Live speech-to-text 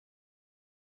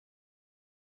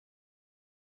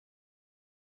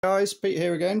Guys, Pete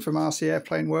here again from RC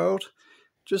Airplane World.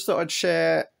 Just thought I'd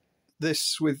share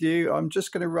this with you. I'm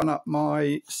just going to run up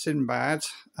my Sinbad.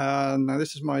 Now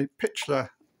this is my Pichler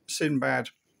Sinbad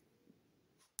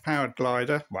powered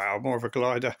glider. Wow, more of a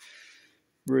glider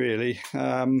really.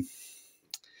 But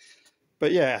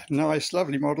yeah, nice,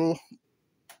 lovely model.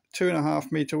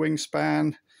 2.5 meter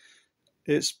wingspan.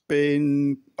 It's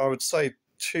been, I would say,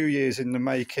 2 years in the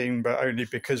making, but only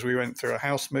because we went through a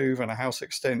house move and a house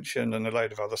extension and a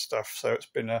load of other stuff. So it's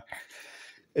been a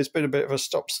bit of a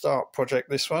stop-start project,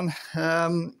 this one.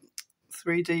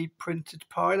 3D printed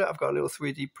pilot. I've got a little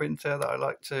 3D printer that I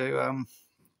like to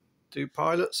do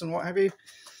pilots and what have you,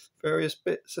 various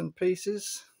bits and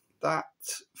pieces. That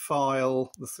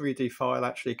file, the 3D file,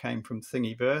 actually came from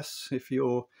Thingiverse. If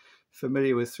you're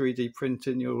familiar with 3D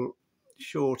printing, you're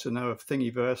sure to know of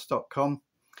thingiverse.com.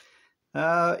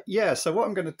 Yeah, so what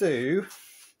I'm going to do,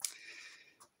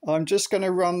 I'm just going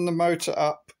to run the motor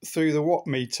up through the watt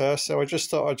meter. So I just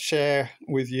thought I'd share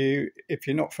with you, if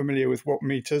you're not familiar with watt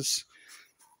meters,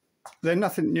 they're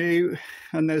nothing new,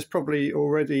 and there's probably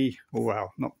already,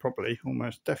 well, not probably,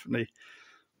 almost definitely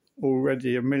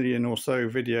already a million or so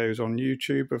videos on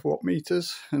YouTube of watt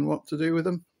meters and what to do with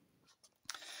them.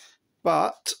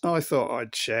 But I thought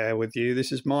I'd share with you,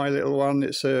 this is my little one.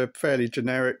 It's a fairly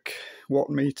generic watt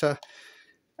meter.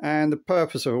 And the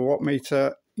purpose of a watt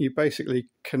meter, you basically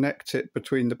connect it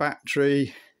between the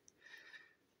battery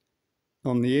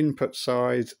on the input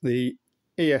side, the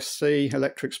ESC,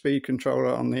 electric speed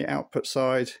controller, on the output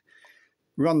side,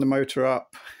 run the motor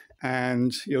up,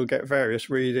 and you'll get various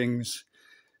readings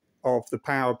of the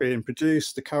power being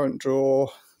produced, the current draw,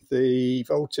 the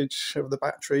voltage of the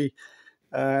battery,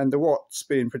 and the watts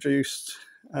being produced.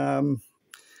 And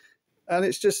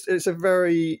it's a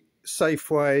very safe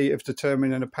way of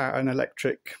determining an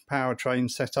electric powertrain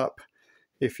setup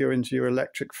if you're into your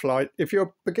electric flight. If you're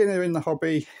a beginner in the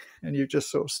hobby and you've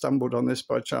just sort of stumbled on this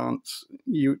by chance,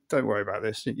 you don't worry about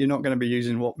this. You're not going to be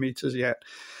using watt meters yet.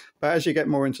 But as you get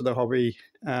more into the hobby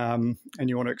and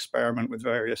you want to experiment with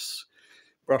various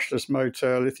brushless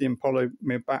motor, lithium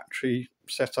polymer battery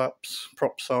setups,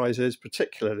 prop sizes,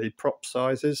 particularly prop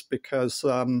sizes, because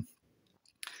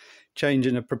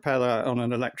changing a propeller on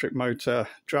an electric motor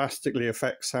drastically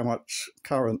affects how much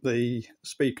current the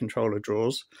speed controller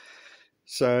draws.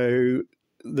 So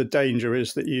the danger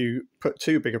is that you put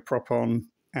too big a prop on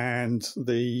and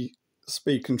the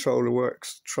speed controller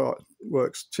works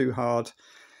too hard,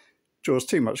 draws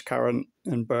too much current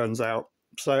and burns out.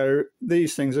 So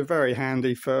these things are very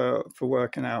handy for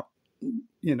working out,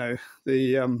 you know,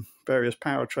 the various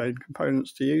powertrain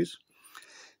components to use.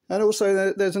 And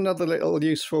also there's another little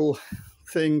useful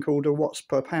thing called a watts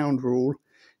per pound rule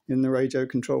in the radio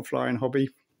control flying hobby.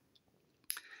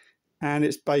 And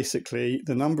it's basically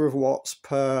the number of watts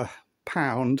per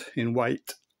pound in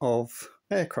weight of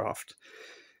aircraft.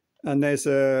 And there's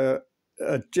a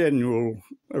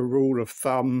rule of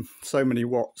thumb, so many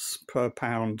watts per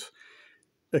pound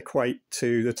equate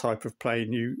to the type of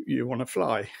plane you want to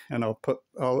fly, and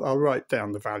I'll write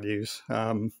down the values.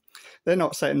 They're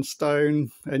not set in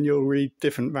stone, and you'll read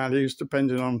different values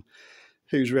depending on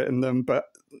who's written them, but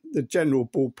the general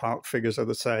ballpark figures are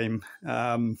the same.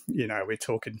 You know, we're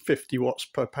talking 50 watts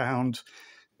per pound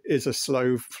is a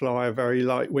slow flyer, very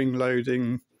light wing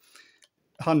loading.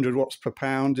 100 watts per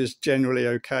pound is generally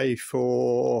okay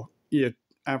for your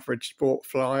average sport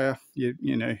flyer,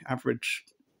 you know, average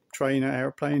trainer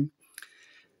airplane.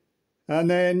 And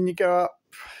then you go up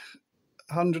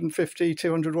 150,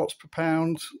 200 watts per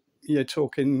pound, you're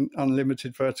talking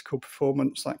unlimited vertical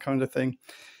performance, that kind of thing.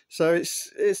 So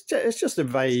it's just a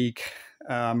vague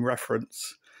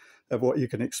reference of what you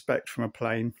can expect from a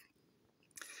plane.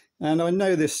 And I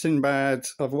know this Sinbad,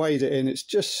 I've weighed it in, it's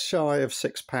just shy of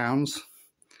 6 pounds.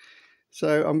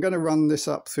 So I'm going to run this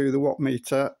up through the watt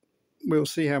meter. We'll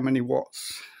see how many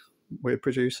watts we're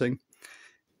producing,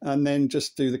 and then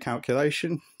just do the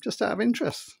calculation just out of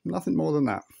interest, nothing more than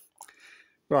that.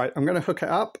 Right, I'm going to hook it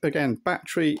up. Again,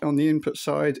 battery on the input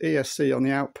side, ESC on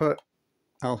the output.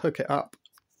 I'll hook it up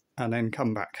and then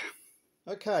come back.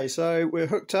 Okay, so we're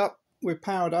hooked up, we're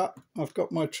powered up. I've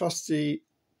got my trusty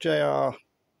JR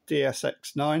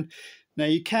DSX9. Now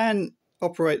you can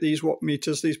operate these watt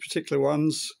meters, these particular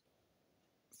ones,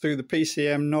 through the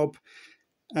PCM knob,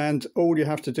 and all you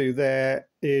have to do there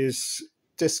is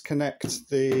disconnect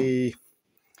the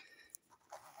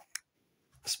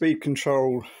speed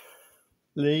control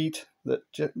lead that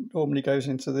normally goes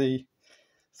into the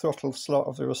throttle slot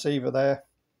of the receiver there.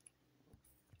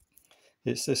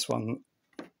 It's this one,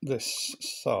 this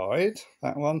side,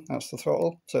 that one, that's the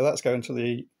throttle. So that's going to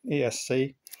the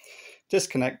ESC.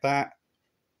 Disconnect that,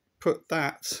 put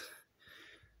that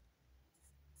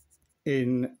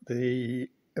in the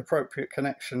appropriate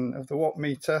connection of the watt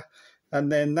meter,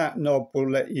 and then that knob will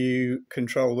let you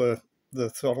control the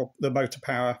throttle, the motor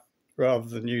power, rather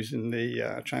than using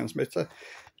the transmitter.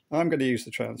 I'm going to use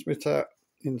the transmitter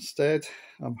instead.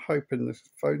 I'm hoping the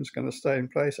phone's going to stay in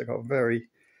place. I've got a very,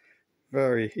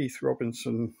 very Heath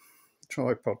Robinson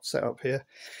tripod set up here.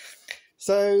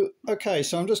 So, okay,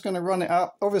 so I'm just going to run it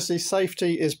up. Obviously,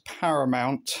 safety is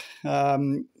paramount.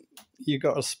 You've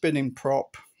got a spinning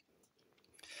prop.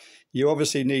 You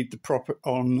obviously need the prop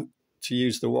on to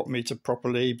use the watt meter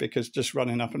properly, because just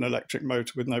running up an electric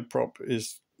motor with no prop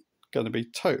is going to be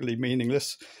totally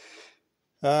meaningless.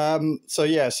 So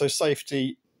yeah, so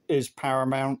safety is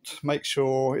paramount. Make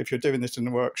sure, if you're doing this in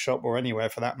the workshop or anywhere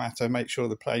for that matter, make sure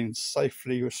the plane's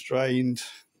safely restrained.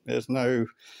 There's no,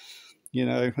 you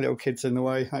know, little kids in the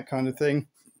way, that kind of thing.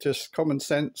 Just common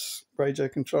sense, radio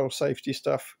control, safety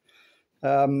stuff.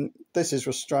 This is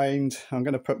restrained. I'm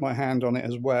going to put my hand on it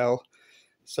as well.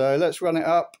 So let's run it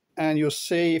up, and you'll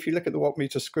see, if you look at the watt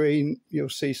meter screen, you'll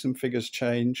see some figures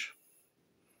change.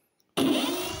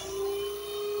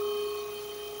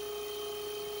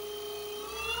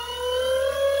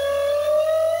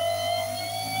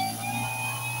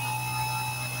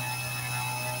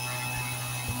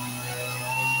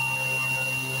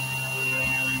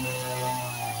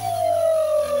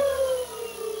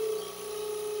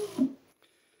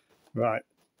 Right,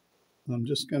 I'm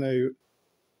going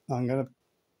to,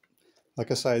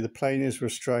 like I say, the plane is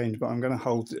restrained, but I'm going to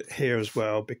hold it here as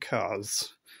well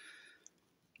because,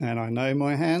 and I know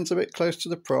my hand's a bit close to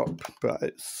the prop, but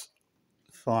it's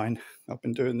fine. I've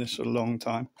been doing this for a long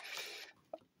time.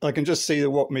 I can just see the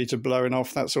watt meter blowing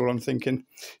off, that's all I'm thinking.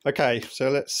 Okay, so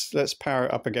let's power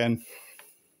it up again.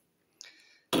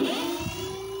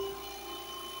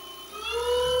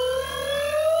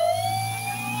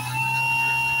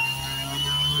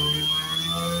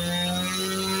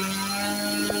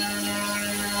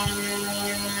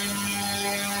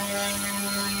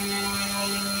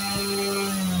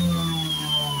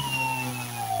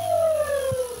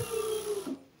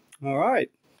 All right,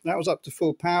 that was up to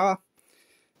full power,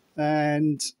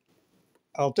 and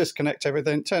I'll disconnect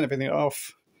everything, turn everything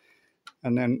off,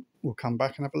 and then we'll come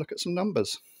back and have a look at some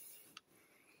numbers.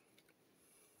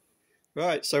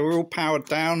 Right, so we're all powered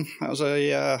down. That was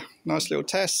a nice little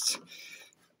test.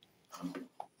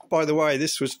 By the way,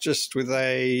 this was just with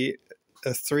a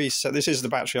 3-cell. This is the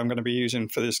battery I'm going to be using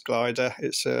for this glider.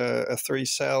 It's a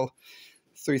 3-cell,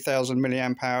 3000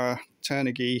 milliamp hour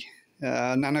Turnigi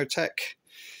Nanotech.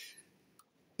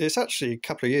 It's actually a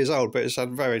couple of years old, but it's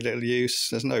had very little use.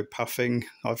 There's no puffing.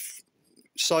 I've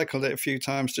cycled it a few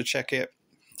times to check it.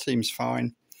 Seems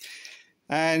fine.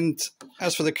 And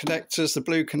as for the connectors, the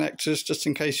blue connectors, just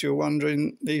in case you're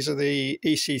wondering, these are the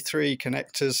EC3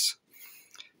 connectors.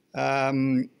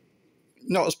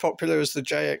 Not as popular as the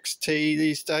JXT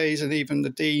these days, and even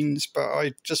the Deans, but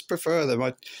I just prefer them.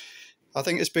 I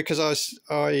think it's because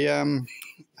I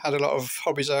had a lot of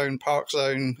Hobby Zone, Park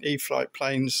Zone, E-Flight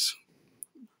planes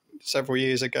several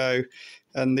years ago,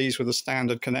 and these were the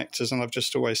standard connectors, and I've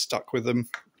just always stuck with them.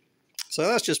 So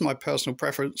that's just my personal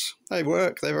preference. They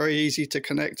work, they're very easy to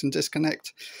connect and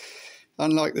disconnect,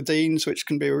 unlike the Deans, which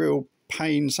can be a real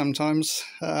pain sometimes.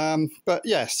 But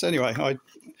yes, anyway,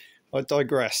 I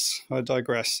digress.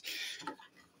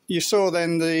 You saw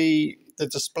then the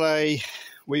display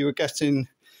we were getting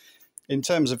in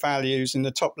terms of values. In the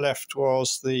top left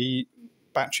was the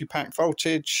battery pack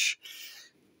voltage.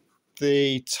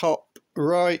 The top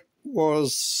right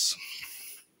was,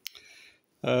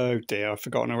 oh dear, I've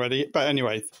forgotten already. But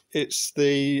anyway, it's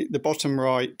the bottom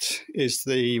right was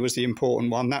the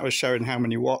important one. That was showing how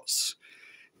many watts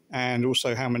and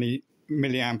also how many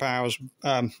milliamp hours,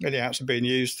 milliamps are being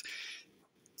used.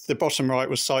 The bottom right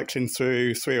was cycling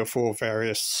through 3 or 4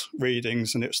 various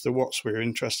readings, and it's the watts we were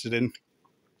interested in.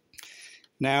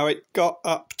 Now it got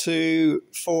up to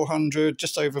 400,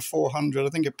 just over 400. I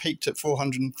think it peaked at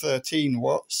 413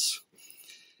 watts.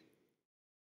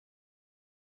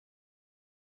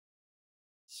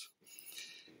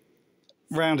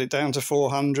 Round it down to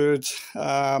 400.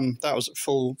 That was at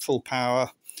full power.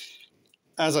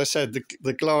 As I said,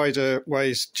 the glider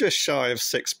weighs just shy of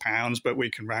 6 pounds, but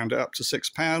we can round it up to 6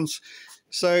 pounds.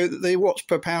 So the watts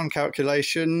per pound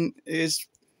calculation is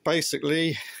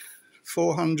basically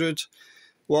 400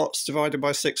 watts divided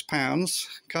by 6 pounds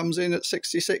comes in at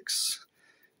 66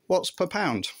 watts per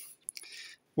pound,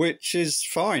 which is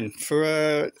fine for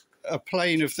a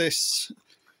plane of this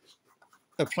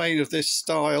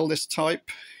style, this type.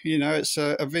 You know, it's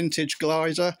a vintage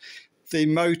glider. The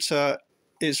motor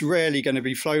is rarely going to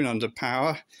be flown under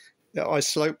power, I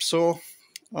slope saw.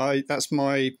 That's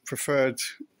my preferred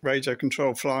radio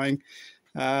control flying.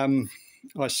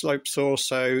 I slope saw,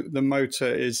 so the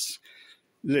motor is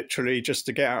literally just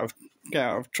to get out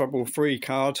of trouble free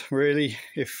card, really.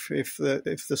 If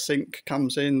the sink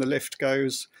comes in, the lift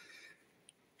goes,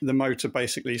 the motor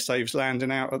basically saves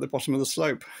landing out at the bottom of the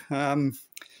slope.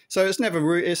 So this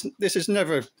is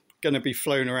never going to be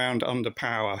flown around under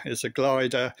power. It's a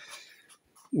glider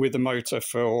with a motor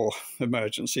for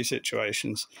emergency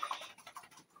situations.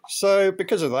 So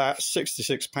because of that,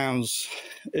 66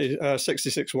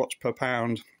 watts per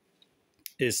pound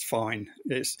is fine.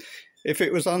 If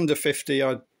it was under 50,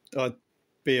 I'd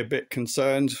be a bit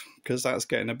concerned, because that's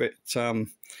getting a bit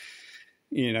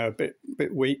a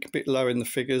bit weak, a bit low in the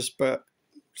figures. But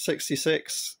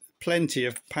 66, plenty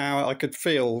of power. I could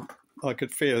feel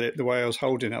it the way I was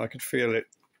holding it. I could feel it,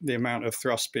 the amount of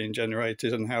thrust being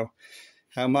generated and how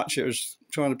much it was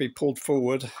trying to be pulled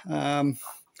forward.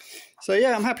 So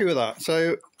yeah, I'm happy with that.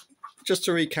 So just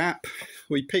to recap,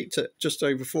 we peaked at just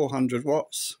over 400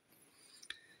 watts.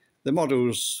 The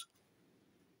model's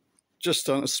just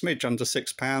on a smidge under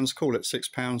 £6, call it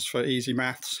 £6 for easy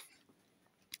maths.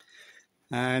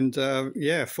 And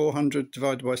yeah, 400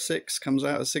 divided by 6 comes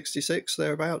out at 66,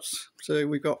 thereabouts. So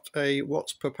we've got a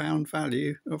watts per pound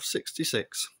value of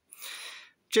 66.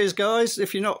 Cheers, guys.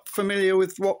 If you're not familiar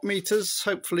with watt meters,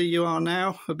 hopefully you are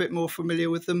now a bit more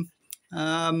familiar with them.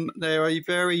 They're a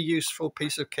very useful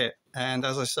piece of kit. And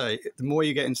as I say, the more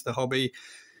you get into the hobby,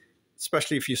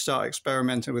 especially if you start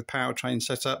experimenting with powertrain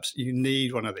setups, you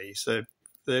need one of these.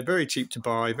 They're very cheap to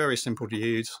buy, very simple to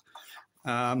use.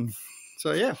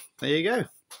 So yeah, there you go.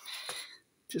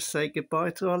 Just say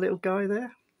goodbye to our little guy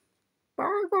there.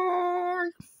 Bye bye.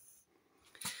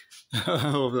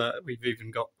 Oh, we've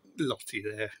even got Lottie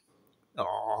there.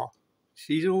 Aww,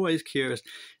 she's always curious.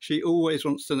 She always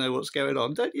wants to know what's going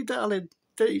on. Don't you, darling?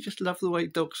 Don't you just love the way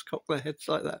dogs cock their heads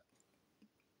like that?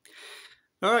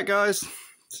 All right, guys.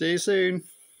 See you soon.